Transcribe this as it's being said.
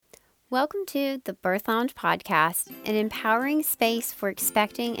Welcome to the Birth Lounge Podcast, an empowering space for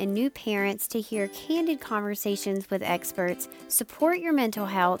expecting and new parents to hear candid conversations with experts, support your mental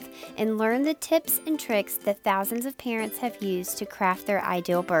health, and learn the tips and tricks that thousands of parents have used to craft their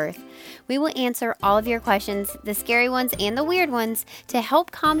ideal birth. We will answer all of your questions, the scary ones and the weird ones, to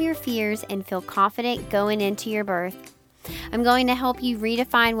help calm your fears and feel confident going into your birth. I'm going to help you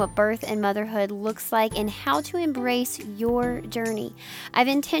redefine what birth and motherhood looks like and how to embrace your journey. I've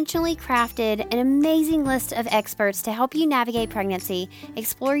intentionally crafted an amazing list of experts to help you navigate pregnancy,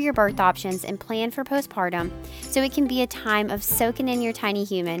 explore your birth options, and plan for postpartum so it can be a time of soaking in your tiny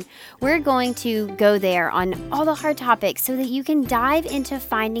human. We're going to go there on all the hard topics so that you can dive into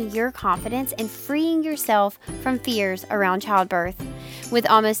finding your confidence and freeing yourself from fears around childbirth. With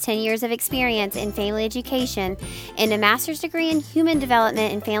almost 10 years of experience in family education and a master's degree in human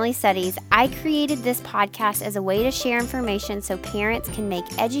development and family studies, I created this podcast as a way to share information so parents can make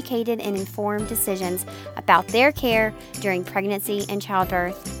educated and informed decisions about their care during pregnancy and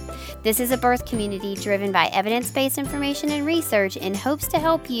childbirth. This is a birth community driven by evidence-based information and research in hopes to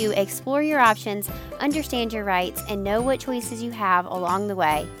help you explore your options, understand your rights, and know what choices you have along the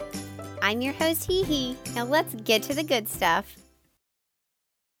way. I'm your host, Hee Hee. Now let's get to the good stuff.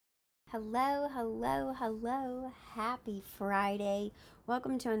 Hello. Happy Friday.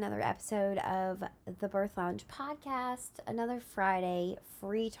 Welcome to another episode of the Birth Lounge Podcast. Another Friday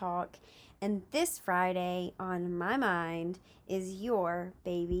free talk. And this Friday on my mind is your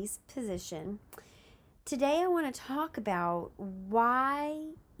baby's position. Today I want to talk about why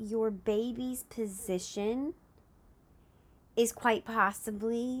your baby's position is quite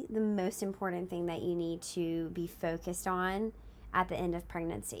possibly the most important thing that you need to be focused on at the end of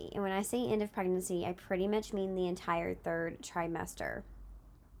pregnancy. And when I say end of pregnancy, I pretty much mean the entire third trimester.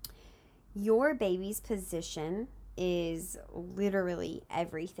 Your baby's position is literally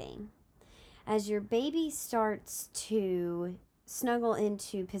everything. As your baby starts to snuggle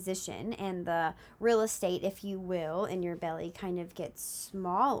into position and the real estate, if you will, in your belly kind of gets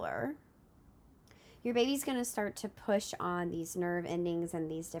smaller, your baby's going to start to push on these nerve endings and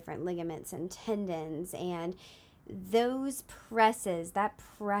these different ligaments and tendons, and those presses, that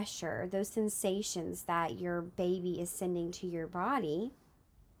pressure, those sensations that your baby is sending to your body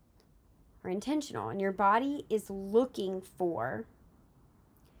are intentional. And your body is looking for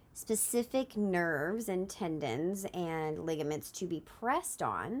specific nerves and tendons and ligaments to be pressed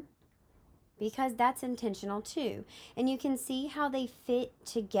on because that's intentional too. And you can see how they fit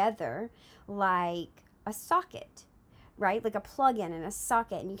together like a socket, right? Like a plug-in and a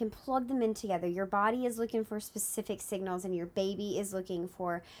socket, and you can plug them in together. Your body is looking for specific signals and your baby is looking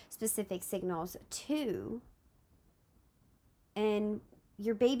for specific signals too. And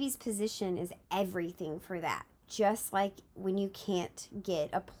your baby's position is everything for that. Just like when you can't get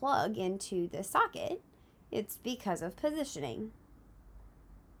a plug into the socket, it's because of positioning.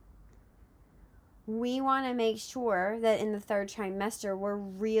 We want to make sure that in the third trimester, we're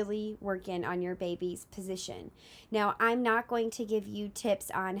really working on your baby's position. Now, I'm not going to give you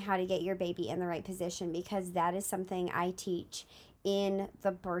tips on how to get your baby in the right position because that is something I teach in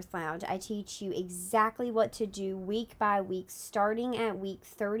the Birth Lounge. I teach you exactly what to do week by week, starting at week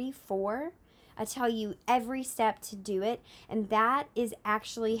 34. I tell you every step to do it, and that is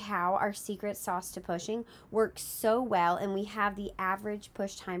actually how our secret sauce to pushing works so well, and we have the average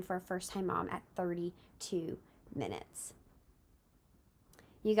push time for a first-time mom at 32 minutes.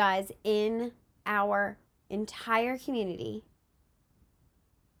 You guys, in our entire community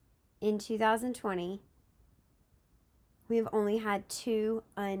in 2020, we have only had 2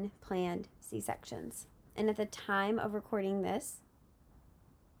 unplanned C-sections, and at the time of recording this,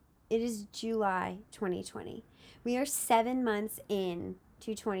 it is July 2020. We are 7 months in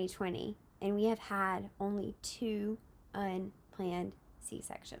to 2020, and we have had only 2 unplanned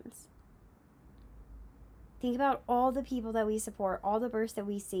C-sections. Think about all the people that we support, all the births that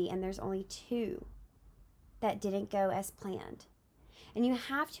we see, and there's only 2 that didn't go as planned. And you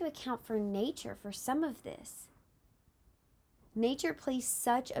have to account for nature for some of this. Nature plays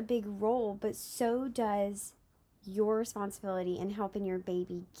such a big role, but so does your responsibility in helping your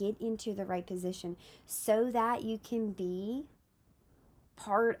baby get into the right position so that you can be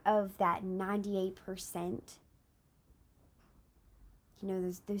part of that 98%. You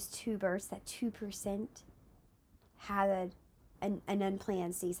know, those 2 births, that 2% had an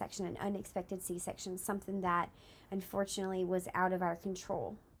unplanned C-section, an unexpected C-section, something that unfortunately was out of our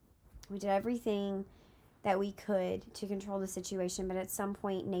control. We did everything that we could to control the situation, but at some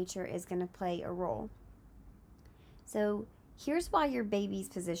point nature is going to play a role. So here's why your baby's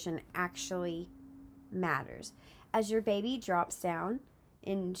position actually matters. As your baby drops down,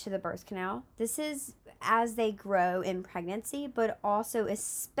 into the birth canal. This is as they grow in pregnancy, but also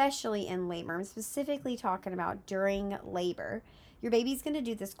especially in labor. I'm specifically talking about during labor. Your baby's going to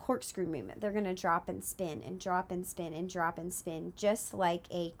do this corkscrew movement. They're going to drop and spin and drop and spin and drop and spin, just like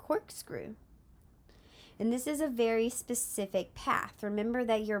a corkscrew. And this is a very specific path. Remember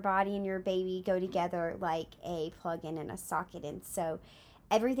that your body and your baby go together like a plug-in and a socket. And so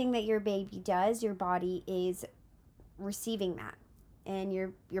everything that your baby does, your body is receiving that. And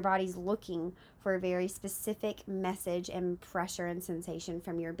your body's looking for a very specific message and pressure and sensation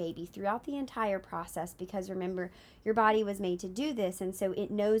from your baby throughout the entire process, because remember, your body was made to do this, and so it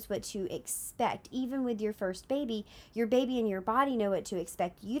knows what to expect. Even with your first baby, your baby and your body know what to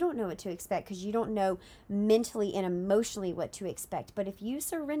expect. You don't know what to expect because you don't know mentally and emotionally what to expect. But if you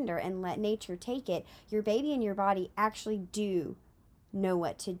surrender and let nature take it, your baby and your body actually do know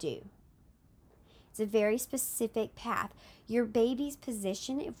what to do. It's a very specific path. Your baby's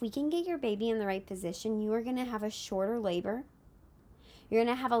position, if we can get your baby in the right position, you are going to have a shorter labor. You're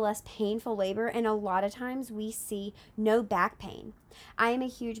going to have a less painful labor, and a lot of times we see no back pain. I am a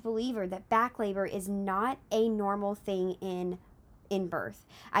huge believer that back labor is not a normal thing in birth.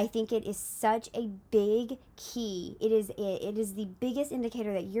 I think it is such a big key. It is the biggest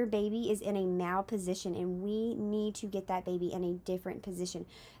indicator that your baby is in a malposition, and we need to get that baby in a different position.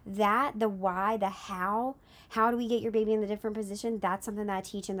 That, the why, the how do we get your baby in the different position? That's something that I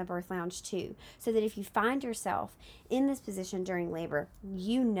teach in the birth lounge too. So that if you find yourself in this position during labor,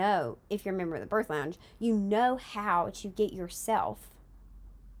 you know, if you're a member of the birth lounge, you know how to get yourself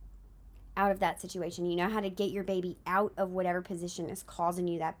out of that situation. You know how to get your baby out of whatever position is causing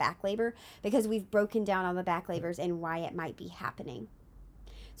you that back labor, because we've broken down all the back labors and why it might be happening.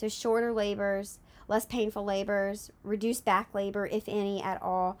 So shorter labors, less painful labors, reduced back labor, if any at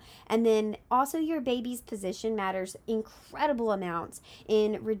all. And then also your baby's position matters incredible amounts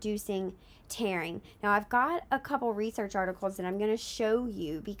in reducing tearing. Now I've got a couple research articles that I'm going to show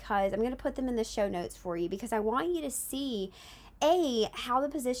you, because I'm going to put them in the show notes for you, because I want you to see how the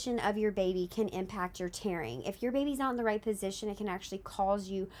position of your baby can impact your tearing. If your baby's not in the right position, it can actually cause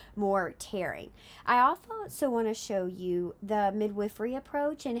you more tearing. I also want to show you the midwifery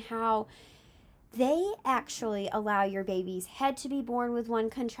approach and how they actually allow your baby's head to be born with one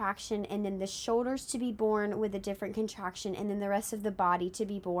contraction, and then the shoulders to be born with a different contraction, and then the rest of the body to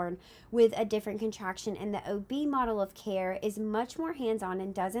be born with a different contraction. And the OB model of care is much more hands-on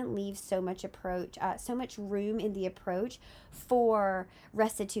and doesn't leave so much room in the approach for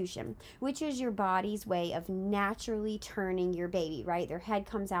restitution, which is your body's way of naturally turning your baby, right? Their head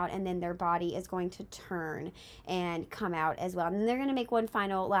comes out, and then their body is going to turn and come out as well. And they're going to make one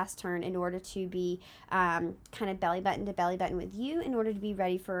final last turn in order to be kind of belly button to belly button with you, in order to be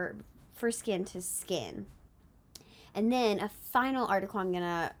ready for skin to skin. And then a final article I'm going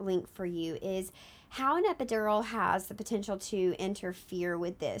to link for you is how an epidural has the potential to interfere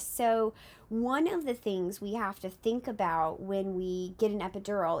with this. So one of the things we have to think about when we get an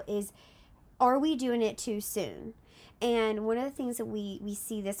epidural is, are we doing it too soon? And one of the things that we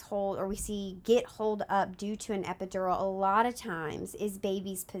see get hold up due to an epidural a lot of times is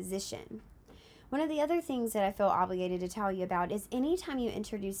baby's position. One of the other things that I feel obligated to tell you about is anytime you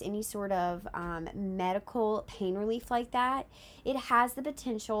introduce any sort of medical pain relief like that, it has the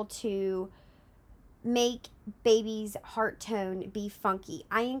potential to make baby's heart tone be funky.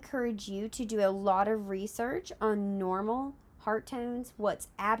 I encourage you to do a lot of research on normal heart tones, what's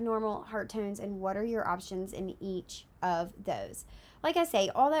abnormal heart tones, and what are your options in each of those. Like I say,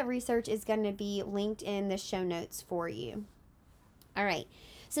 all that research is going to be linked in the show notes for you. All right.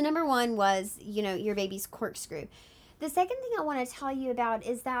 So number one was, your baby's corkscrew. The second thing I want to tell you about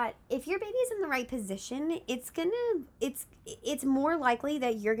is that if your baby's in the right position, it's more likely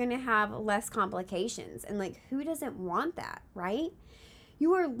that you're going to have less complications. And who doesn't want that, right?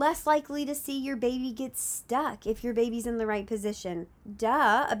 You are less likely to see your baby get stuck if your baby's in the right position.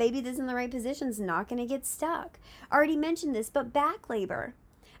 Duh, a baby that's in the right position is not going to get stuck. I already mentioned this, but back labor.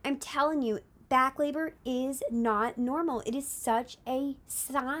 I'm telling you, back labor is not normal. It is such a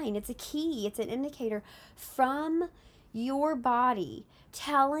sign. It's a key. It's an indicator from your body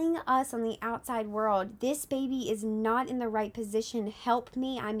telling us on the outside world, this baby is not in the right position. Help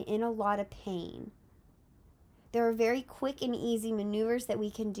me. I'm in a lot of pain. There are very quick and easy maneuvers that we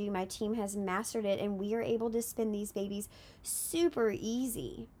can do. My team has mastered it, and we are able to spin these babies super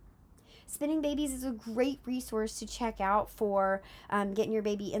easy. Spinning babies is a great resource to check out for getting your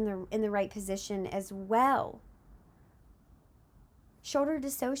baby in the right position as well. Shoulder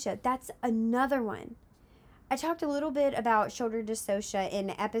dystocia, that's another one. I talked a little bit about shoulder dystocia in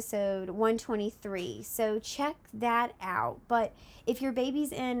episode 123, so check that out. But if your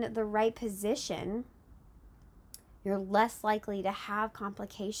baby's in the right position, you're less likely to have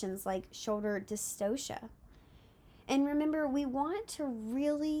complications like shoulder dystocia. And remember, we want to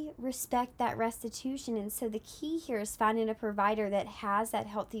really respect that restitution. And so the key here is finding a provider that has that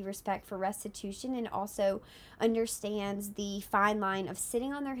healthy respect for restitution and also understands the fine line of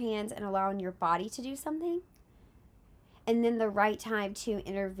sitting on their hands and allowing your body to do something, and then the right time to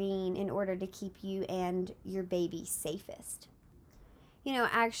intervene in order to keep you and your baby safest. You know,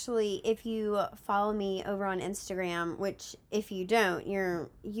 actually, if you follow me over on Instagram, which if you don't,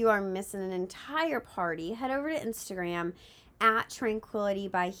 you are missing an entire party. Head over to Instagram at Tranquility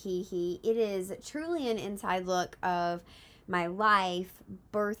by He. It is truly an inside look of my life,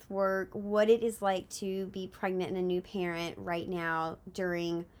 birth work, what it is like to be pregnant and a new parent right now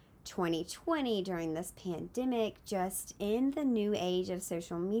during 2020, during this pandemic, just in the new age of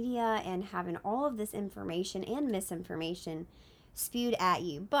social media and having all of this information and misinformation spewed at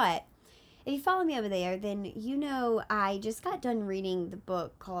you. But if you follow me over there, then you know I just got done reading the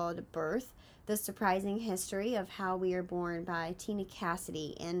book called Birth, The Surprising History of How We Are Born by Tina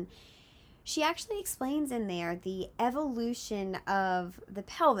Cassidy. And she actually explains in there the evolution of the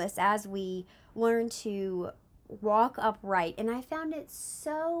pelvis as we learn to walk upright. And I found it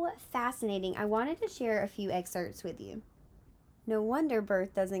so fascinating. I wanted to share a few excerpts with you. No wonder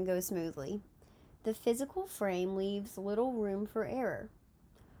birth doesn't go smoothly. The physical frame leaves little room for error.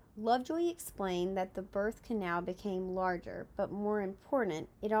 Lovejoy explained that the birth canal became larger, but more important,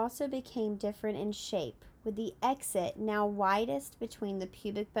 it also became different in shape, with the exit now widest between the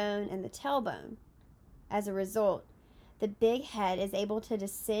pubic bone and the tailbone. As a result, the big head is able to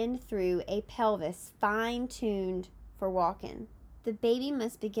descend through a pelvis fine-tuned for walking. The baby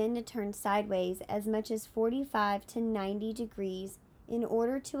must begin to turn sideways as much as 45 to 90 degrees in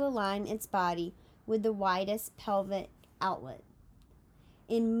order to align its body with the widest pelvic outlet.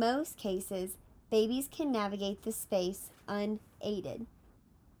 In most cases, babies can navigate the space unaided.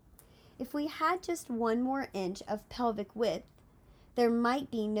 If we had just 1 more inch of pelvic width, there might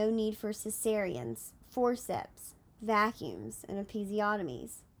be no need for cesareans, forceps, vacuums, and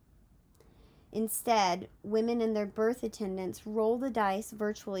episiotomies. Instead, women and their birth attendants roll the dice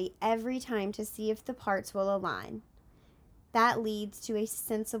virtually every time to see if the parts will align. That leads to a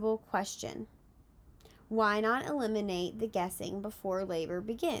sensible question. Why not eliminate the guessing before labor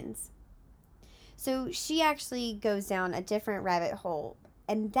begins? So she actually goes down a different rabbit hole,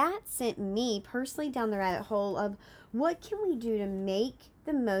 and that sent me personally down the rabbit hole of what can we do to make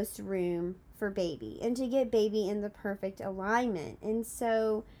the most room for baby and to get baby in the perfect alignment. And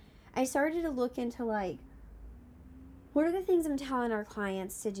so I started to look into what are the things I'm telling our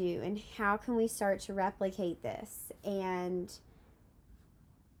clients to do and how can we start to replicate this? And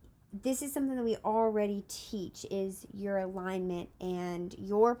this is something that we already teach, is your alignment and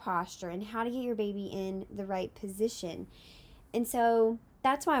your posture and how to get your baby in the right position. And so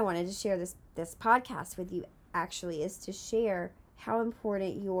that's why I wanted to share this podcast with you, actually, is to share how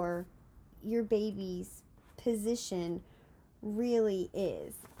important your baby's position really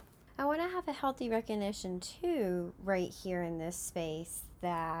is. I want to have a healthy recognition too right here in this space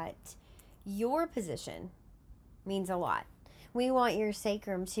that your position means a lot. We want your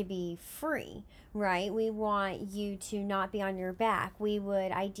sacrum to be free, right? We want you to not be on your back. We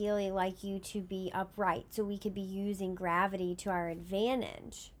would ideally like you to be upright so we could be using gravity to our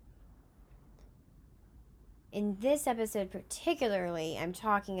advantage. In this episode particularly, I'm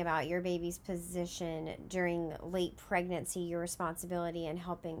talking about your baby's position during late pregnancy, your responsibility in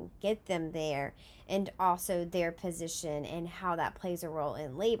helping get them there, and also their position and how that plays a role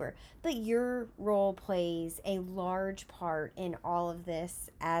in labor. But your role plays a large part in all of this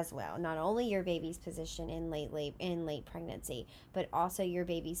as well. Not only your baby's position in late pregnancy, but also your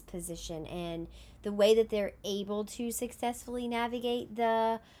baby's position and the way that they're able to successfully navigate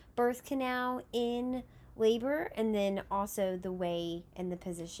the birth canal in labor, and then also the way and the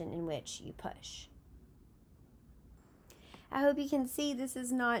position in which you push. I hope you can see this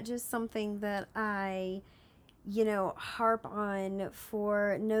is not just something that I, harp on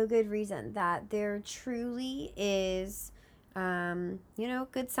for no good reason, that there truly is,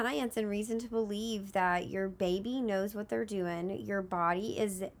 good science and reason to believe that your baby knows what they're doing. Your body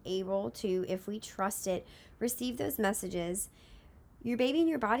is able to, if we trust it, receive those messages. Your baby and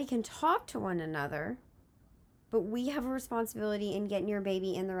your body can talk to one another. But we have a responsibility in getting your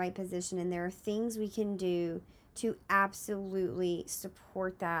baby in the right position, and there are things we can do to absolutely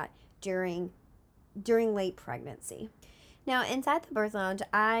support that during late pregnancy. Now, inside the birth lounge,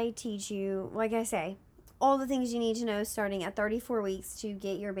 I teach you, like I say, all the things you need to know starting at 34 weeks to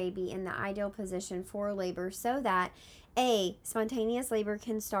get your baby in the ideal position for labor so that A, spontaneous labor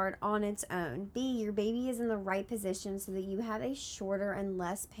can start on its own. B, your baby is in the right position so that you have a shorter and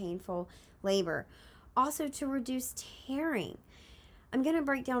less painful labor. Also, to reduce tearing. I'm going to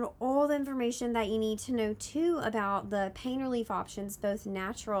break down all the information that you need to know too about the pain relief options, both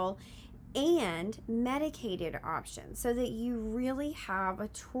natural and medicated options, so that you really have a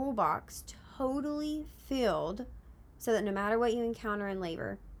toolbox totally filled so that no matter what you encounter in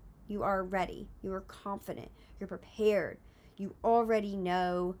labor, you are ready, you are confident, you're prepared, you already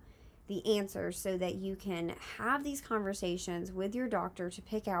know the answers so that you can have these conversations with your doctor to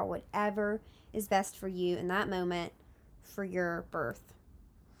pick out whatever is best for you in that moment for your birth.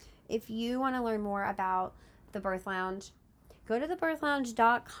 If you want to learn more about the Birth Lounge, go to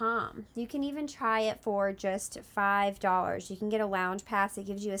thebirthlounge.com. You can even try it for just $5. You can get a lounge pass. It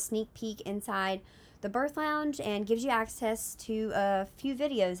gives you a sneak peek inside the Birth Lounge and gives you access to a few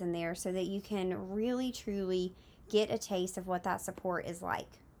videos in there so that you can really, truly get a taste of what that support is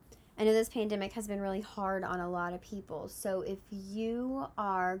like. I know this pandemic has been really hard on a lot of people. So if you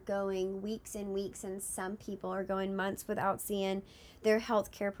are going weeks and weeks, and some people are going months without seeing their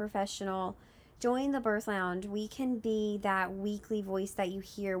healthcare professional, join the Birth Lounge. We can be that weekly voice that you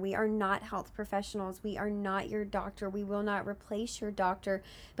hear. We are not health professionals. We are not your doctor. We will not replace your doctor,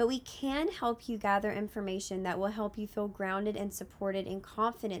 but we can help you gather information that will help you feel grounded and supported and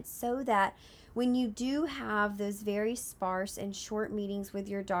confident so that when you do have those very sparse and short meetings with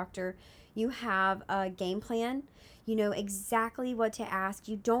your doctor, you have a game plan. You know exactly what to ask.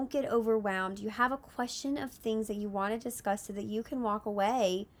 You don't get overwhelmed. You have a question of things that you want to discuss so that you can walk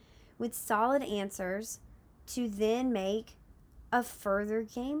away with solid answers to then make a further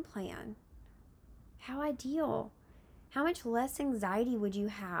game plan. How ideal. How much less anxiety would you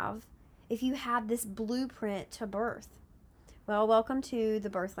have if you had this blueprint to birth? Well, welcome to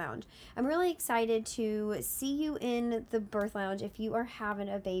the Birth Lounge. I'm really excited to see you in the Birth Lounge if you are having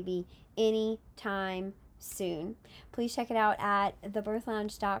a baby anytime soon. Please check it out at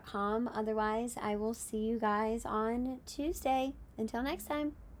thebirthlounge.com. Otherwise, I will see you guys on Tuesday. Until next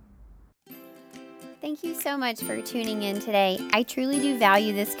time. Thank you so much for tuning in today. I truly do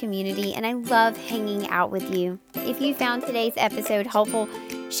value this community and I love hanging out with you. If you found today's episode helpful,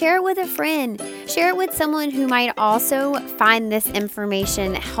 share it with a friend. Share it with someone who might also find this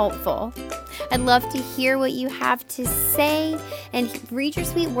information helpful. I'd love to hear what you have to say and read your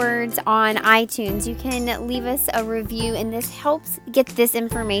sweet words on iTunes. You can leave us a review, and this helps get this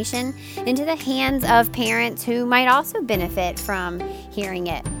information into the hands of parents who might also benefit from hearing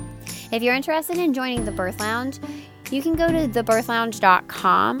it. If you're interested in joining the Birth Lounge, you can go to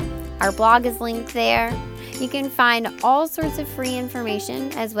thebirthlounge.com. Our blog is linked there. You can find all sorts of free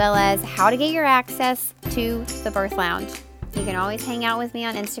information as well as how to get your access to the Birth Lounge. You can always hang out with me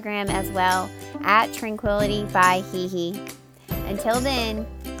on Instagram as well at Tranquility by Hee. Until then,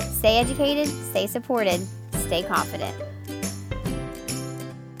 stay educated, stay supported, stay confident.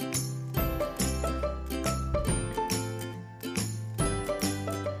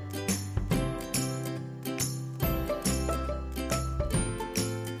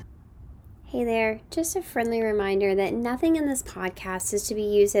 Hey there, just a friendly reminder that nothing in this podcast is to be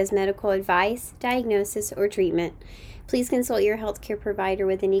used as medical advice, diagnosis, or treatment. Please consult your healthcare provider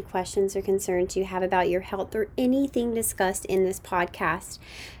with any questions or concerns you have about your health or anything discussed in this podcast.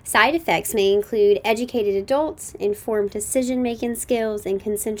 Side effects may include educated adults, informed decision-making skills, and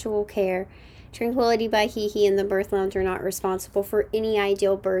consensual care. Tranquility by Hee and the Birth Lounge are not responsible for any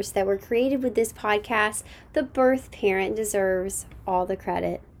ideal births that were created with this podcast. The birth parent deserves all the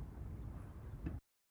credit.